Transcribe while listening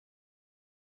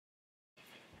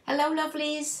Hello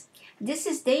lovelies! This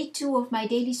is day 2 of my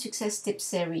daily success tips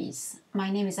series.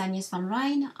 My name is Agnes van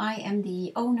Rijn. I am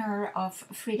the owner of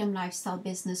Freedom Lifestyle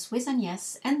Business with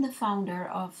Agnes and the founder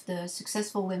of the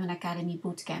Successful Women Academy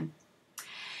Bootcamp.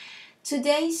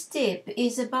 Today's tip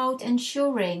is about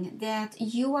ensuring that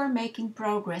you are making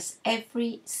progress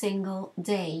every single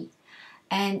day.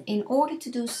 And in order to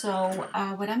do so,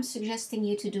 what I'm suggesting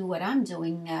you to do, what I'm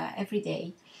doing every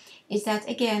day, is that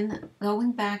again,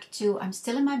 going back to I'm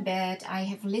still in my bed, I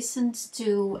have listened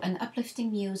to an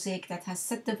uplifting music that has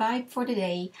set the vibe for the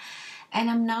day, and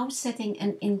I'm now setting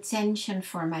an intention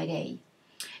for my day.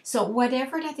 So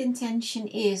whatever that intention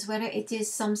is, whether it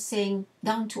is something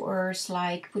down to earth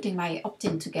like putting my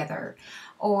opt-in together,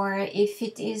 or if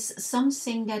it is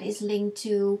something that is linked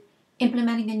to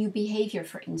implementing a new behavior,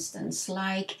 for instance,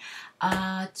 like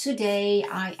today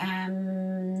I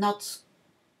am not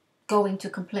going to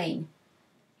complain.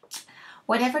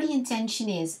 Whatever the intention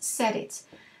is, set it.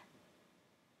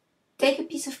 Take a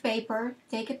piece of paper,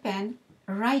 take a pen,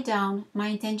 write down my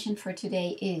intention for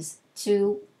today is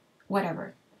to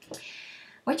whatever.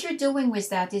 What you're doing with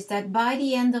that is that by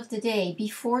the end of the day,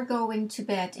 before going to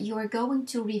bed, you are going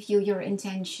to review your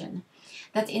intention.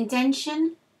 That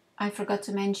intention, I forgot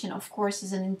to mention, of course,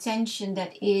 is an intention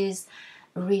that is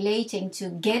relating to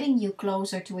getting you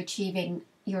closer to achieving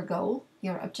your goal,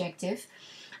 your objective.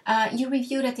 You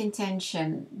review that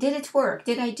intention. Did it work?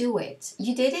 Did I do it?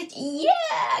 You did it?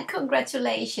 Yeah!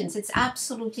 Congratulations! It's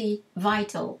absolutely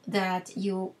vital that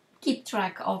you keep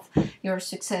track of your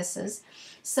successes.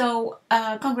 So,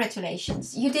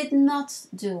 congratulations. You did not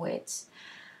do it.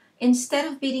 Instead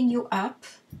of beating you up,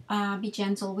 be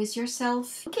gentle with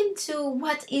yourself. Look into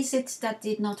what is it that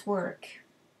did not work.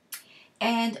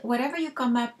 And whatever you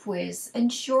come up with,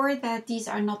 ensure that these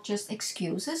are not just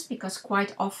excuses, because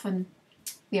quite often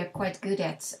we are quite good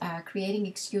at creating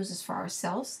excuses for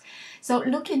ourselves. So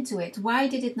look into it. Why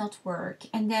did it not work?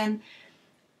 And then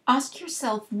ask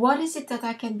yourself, what is it that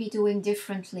I can be doing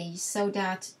differently so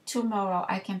that tomorrow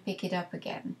I can pick it up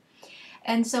again?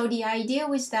 And so the idea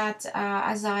was that,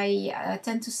 as I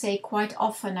tend to say quite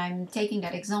often, I'm taking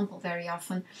that example very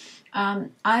often,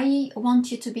 I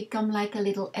want you to become like a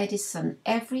little Edison.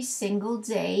 Every single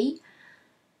day,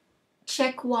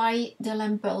 check why the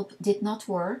lamp bulb did not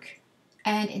work.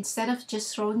 And instead of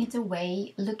just throwing it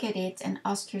away, look at it and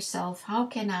ask yourself, how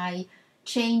can I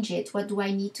change it? What do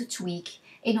I need to tweak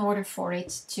in order for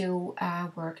it to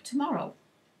work tomorrow?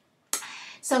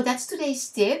 So that's today's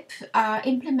tip.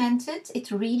 Implement it. It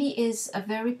really is a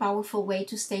very powerful way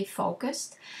to stay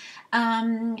focused.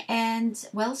 And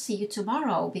well, see you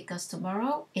tomorrow, because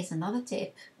tomorrow is another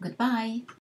tip. Goodbye.